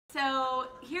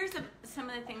here's some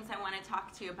of the things I want to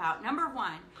talk to you about. Number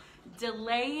one,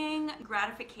 delaying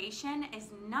gratification is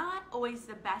not always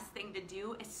the best thing to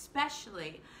do,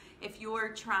 especially if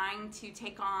you're trying to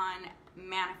take on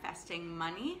manifesting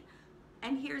money.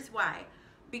 And here's why.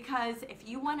 Because if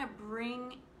you want to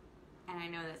bring, and I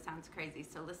know that sounds crazy,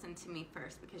 so listen to me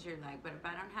first, because you're like, but if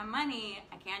I don't have money,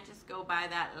 I can't just go buy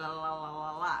that la la la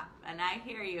la la. And I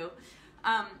hear you.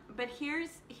 But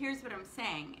here's what I'm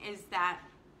saying is that,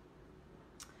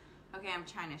 okay, I'm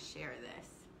trying to share this.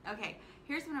 Okay,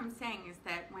 here's what I'm saying is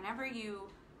that whenever you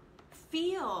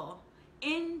feel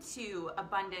into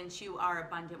abundance, you are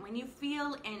abundant. When you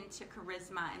feel into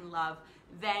charisma and love,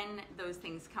 then those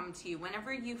things come to you.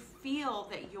 Whenever you feel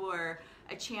that you're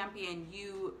a champion,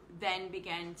 you then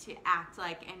begin to act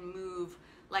like and move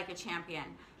like a champion.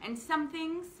 And some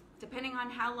things, depending on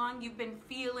how long you've been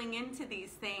feeling into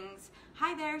these things,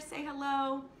 hi there, say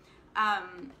hello.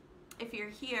 If you're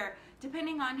here,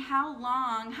 depending on how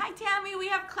long, hi Tammy, we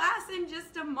have class in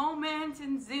just a moment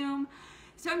in Zoom.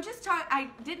 So I'm just talking, I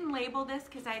didn't label this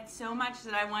because I had so much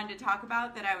that I wanted to talk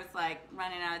about that I was like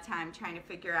running out of time trying to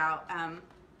figure out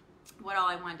what all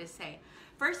I wanted to say.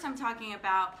 First, I'm talking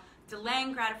about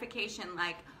delaying gratification,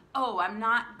 like, oh, I'm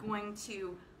not going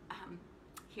to,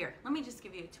 here, let me just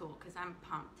give you a tool because I'm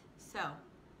pumped. So,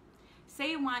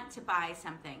 say you want to buy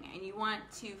something and you want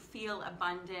to feel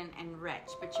abundant and rich,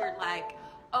 but you're like,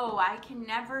 oh, I can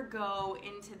never go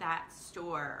into that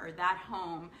store or that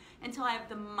home until I have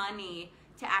the money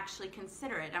to actually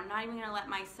consider it. I'm not even going to let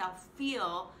myself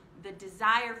feel the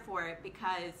desire for it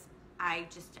because I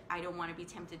don't want to be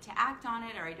tempted to act on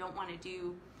it, or I don't want to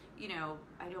do, you know,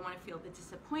 I don't want to feel the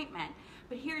disappointment.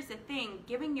 But here's the thing,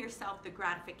 giving yourself the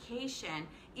gratification,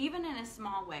 even in a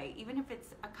small way, even if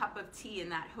it's a cup of tea in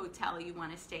that hotel you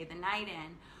want to stay the night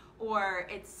in, or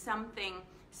it's something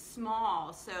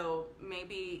small. So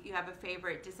maybe you have a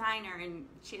favorite designer and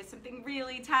she has something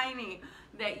really tiny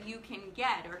that you can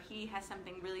get, or he has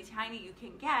something really tiny you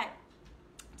can get,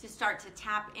 to start to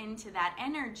tap into that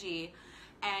energy.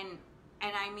 And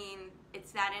I mean,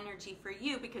 it's that energy for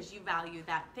you because you value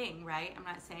that thing, right? I'm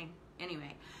not saying,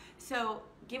 anyway. So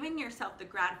giving yourself the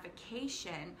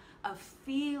gratification of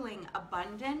feeling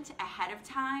abundant ahead of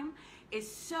time is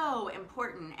so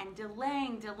important, and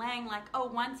delaying like, oh,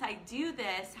 once I do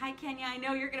this, hi Kenya, I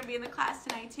know you're gonna be in the class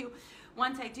tonight too.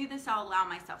 Once I do this, I'll allow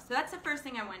myself. So that's the first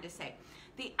thing I wanted to say.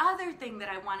 The other thing that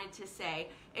I wanted to say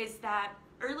is that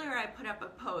earlier I put up a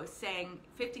post saying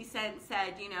 50 Cent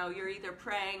said, you know, you're either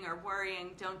praying or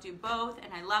worrying, don't do both,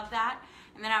 and I love that.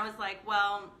 And then I was like,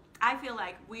 well, I feel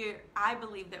like I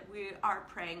believe that we are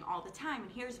praying all the time.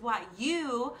 And here's why.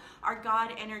 You are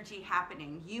God energy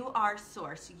happening. You are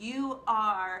source. You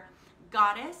are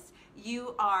goddess.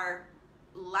 You are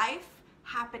life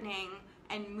happening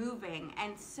and moving.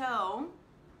 And so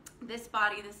this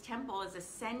body, this temple, is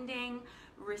ascending,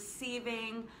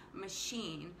 receiving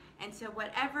machine. And so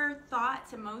whatever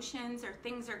thoughts, emotions, or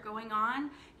things are going on,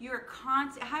 you're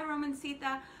hi Roman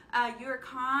Sita, you're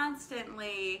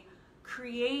constantly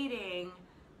creating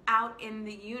out in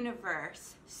the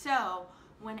universe. So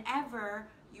whenever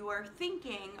you are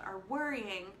thinking or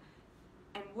worrying,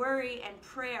 and worry and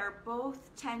prayer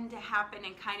both tend to happen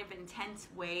in kind of intense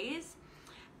ways.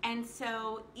 And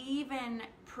so even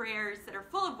prayers that are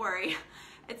full of worry,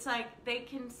 it's like they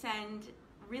can send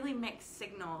really mixed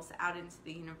signals out into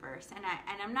the universe. And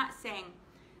I'm not saying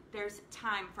there's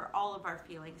time for all of our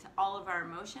feelings, all of our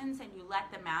emotions, and you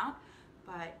let them out.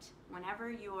 But whenever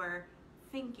you're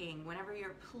thinking, whenever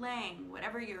you're playing,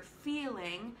 whatever you're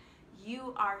feeling,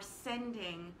 you are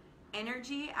sending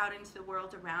energy out into the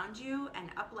world around you and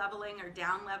up-leveling or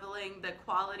down-leveling the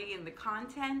quality and the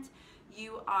content.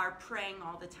 You are praying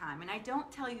all the time. And I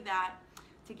don't tell you that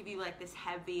to give you like this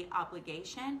heavy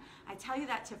obligation. I tell you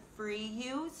that to free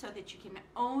you so that you can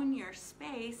own your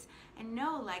space and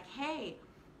know like, hey,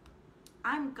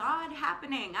 I'm God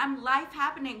happening. I'm life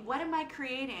happening. What am I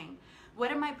creating? What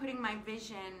am I putting my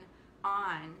vision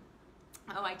on?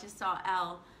 Oh, I just saw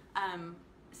Elle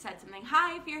said something.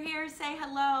 Hi, if you're here, say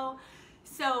hello.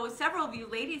 So several of you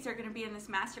ladies are going to be in this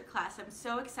masterclass. I'm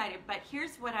so excited. But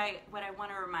here's what I want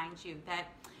to remind you, that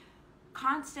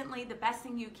constantly the best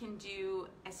thing you can do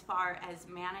as far as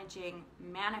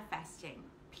manifesting,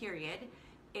 period,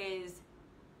 is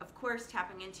of course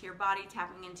tapping into your body,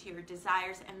 tapping into your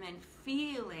desires, and then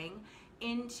feeling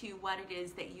into what it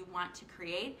is that you want to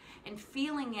create, and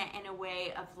feeling it in a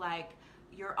way of like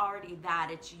you're already that,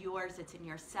 it's yours, it's in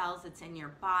your cells, it's in your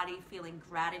body, feeling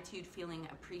gratitude, feeling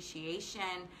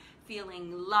appreciation,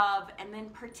 feeling love, and then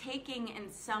partaking in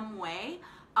some way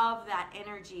of that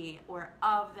energy or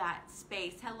of that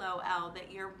space, hello Elle,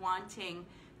 that you're wanting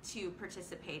to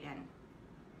participate in.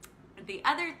 The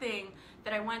other thing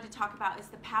that I wanted to talk about is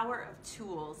the power of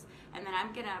tools. And then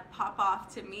I'm gonna pop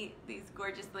off to meet these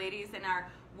gorgeous ladies in our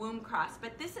womb cross.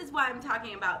 But this is why I'm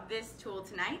talking about this tool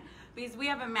tonight, because we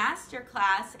have a master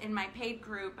class in my paid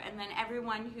group, and then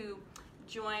everyone who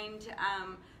joined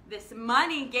this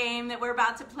money game that we're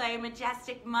about to play,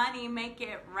 Majestic Money, Make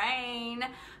It Rain,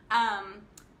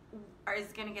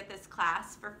 is gonna get this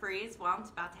class for free as well. It's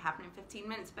about to happen in 15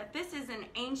 minutes. But this is an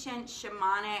ancient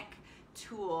shamanic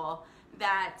tool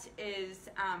that is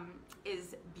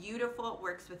beautiful. It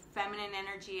works with feminine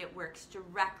energy. It works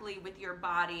directly with your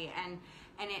body, and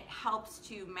it helps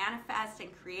to manifest and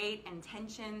create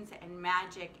intentions and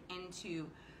magic into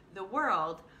the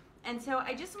world. And so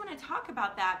I just want to talk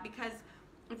about that, because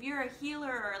if you're a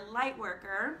healer or a light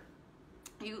worker,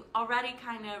 you already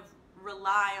kind of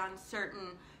rely on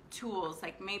certain tools.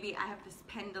 Like maybe I have this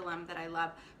pendulum that I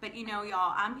love, but you know,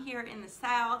 y'all, I'm here in the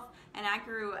South, and I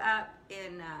grew up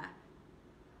in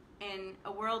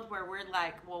a world where we're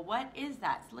like, well, what is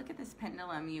that? So look at this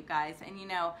pendulum, you guys. And you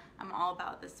know, I'm all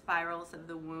about the spirals of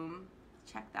the womb.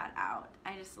 Check that out.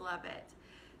 I just love it.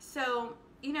 So,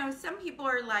 you know, some people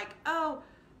are like, oh,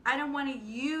 I don't want to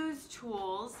use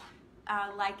tools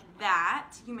like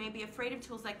that. You may be afraid of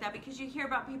tools like that because you hear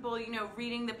about people, you know,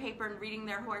 reading the paper and reading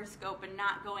their horoscope and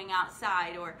not going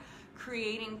outside, or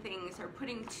creating things, or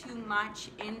putting too much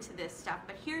into this stuff.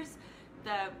 But here's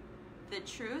the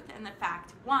truth and the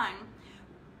fact. One,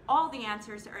 all the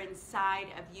answers are inside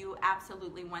of you,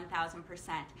 absolutely 1000%.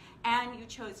 And you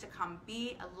chose to come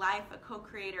be a life, a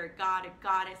co-creator, a god, a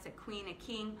goddess, a queen, a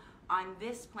king on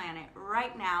this planet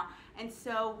right now. And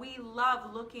so we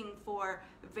love looking for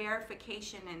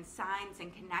verification and signs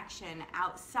and connection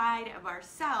outside of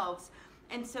ourselves.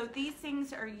 And so these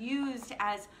things are used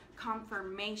as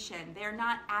confirmation. They're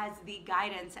not as the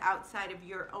guidance outside of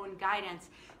your own guidance.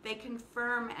 They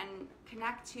confirm and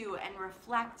connect to and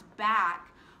reflect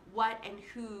back what and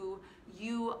who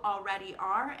you already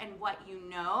are and what you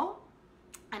know,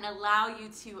 and allow you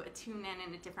to attune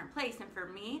in a different place. And for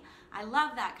me, I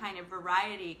love that kind of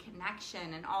variety,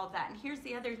 connection, and all of that. And here's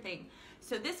the other thing.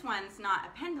 So this one's not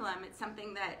a pendulum. It's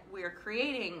something that we're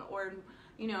creating. Or,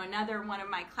 you know, another one of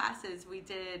my classes, we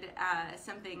did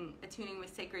something, attuning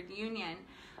with sacred union.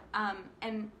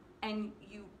 And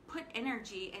you put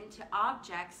energy into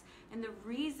objects. And the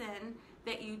reason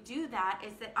that you do that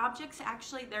is that objects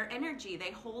actually, they're energy.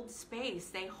 They hold space.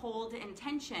 They hold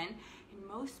intention. And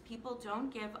most people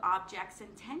don't give objects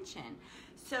intention.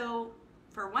 So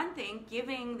for one thing,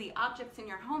 giving the objects in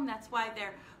your home, that's why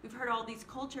we've heard all these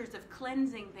cultures of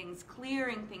cleansing things,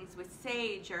 clearing things with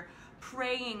sage, or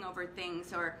praying over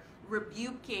things, or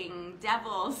rebuking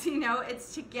devils. You know,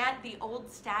 it's to get the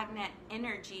old stagnant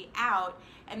energy out,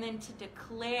 and then to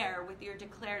declare with your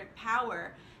declarative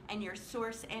power and your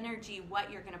source energy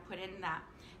what you're going to put in that.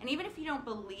 And even if you don't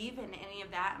believe in any of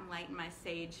that, I'm lighting my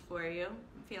sage for you.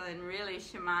 I'm feeling really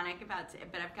shamanic about it,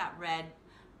 but I've got red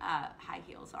high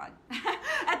heels on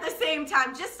at the same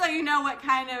time, just so you know what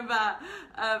kind of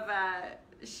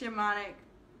shamanic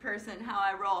person, how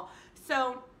I roll.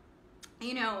 So,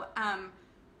 you know,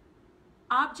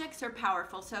 objects are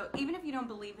powerful. So even if you don't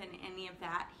believe in any of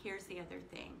that, here's the other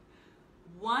thing.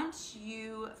 Once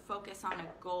you focus on a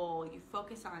goal, you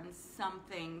focus on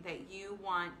something that you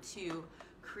want to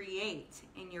create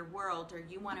in your world, or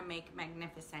you want to make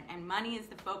magnificent, and money is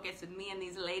the focus with me and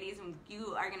these ladies, and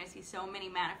you are going to see so many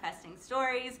manifesting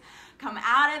stories come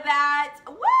out of that.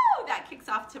 Woo! That kicks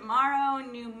off tomorrow,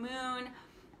 new moon,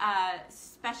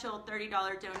 special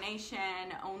 $30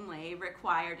 donation only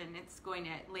required, and it's going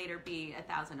to later be a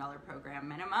 $1,000 program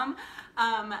minimum,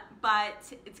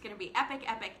 but it's going to be epic,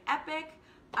 epic, epic.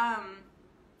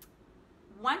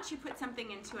 Once you put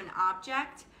something into an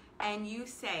object, and you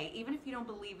say, even if you don't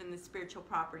believe in the spiritual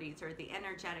properties or the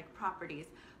energetic properties,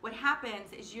 what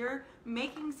happens is you're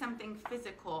making something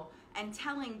physical and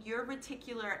telling your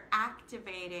reticular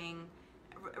activator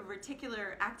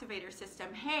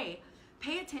system, hey,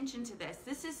 pay attention to this.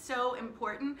 This is so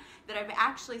important that I've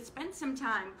actually spent some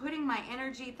time putting my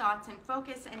energy, thoughts, and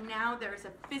focus, and now there's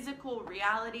a physical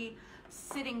reality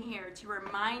sitting here to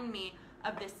remind me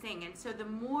of this thing. And so the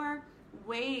more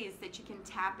ways that you can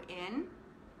tap in,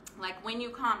 like when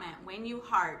you comment, when you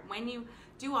heart, when you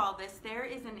do all this, there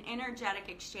is an energetic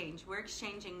exchange. We're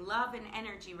exchanging love and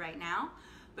energy right now,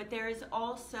 but there is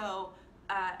also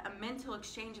a mental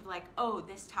exchange of like, oh,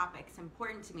 this topic's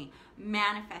important to me.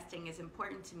 Manifesting is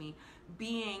important to me.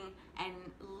 Being and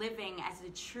living as a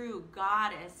true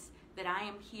goddess that I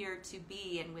am here to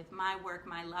be, and with my work,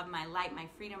 my love, my light, my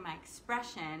freedom, my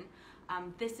expression,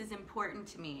 this is important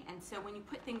to me. And so when you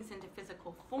put things into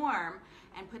physical form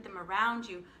and put them around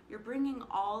you, you're bringing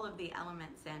all of the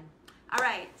elements in. All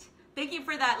right. Thank you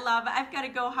for that, love. I've got to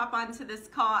go hop onto this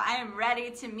call. I am ready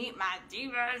to meet my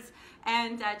divas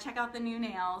and check out the new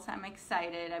nails. I'm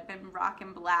excited. I've been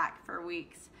rocking black for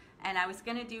weeks. And I was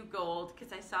going to do gold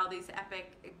because I saw these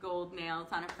epic gold nails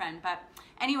on a friend. But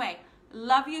anyway,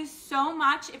 love you so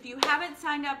much. If you haven't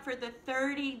signed up for the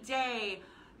 30-day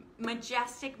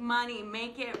Majestic Money,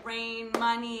 Make It Rain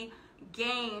Money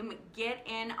game, get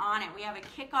in on it. We have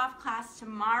a kickoff class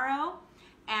tomorrow.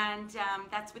 And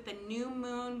that's with the new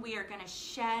moon. We are going to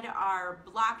shed our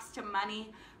blocks to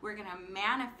money. We're going to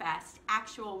manifest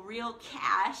actual real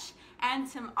cash and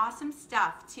some awesome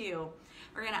stuff too.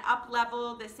 We're going to up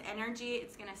level this energy.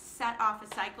 It's going to set off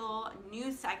a cycle, a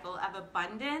new cycle of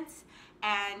abundance.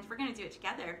 And we're going to do it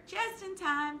together just in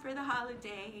time for the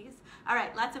holidays. All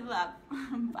right, lots of love.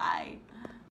 Bye.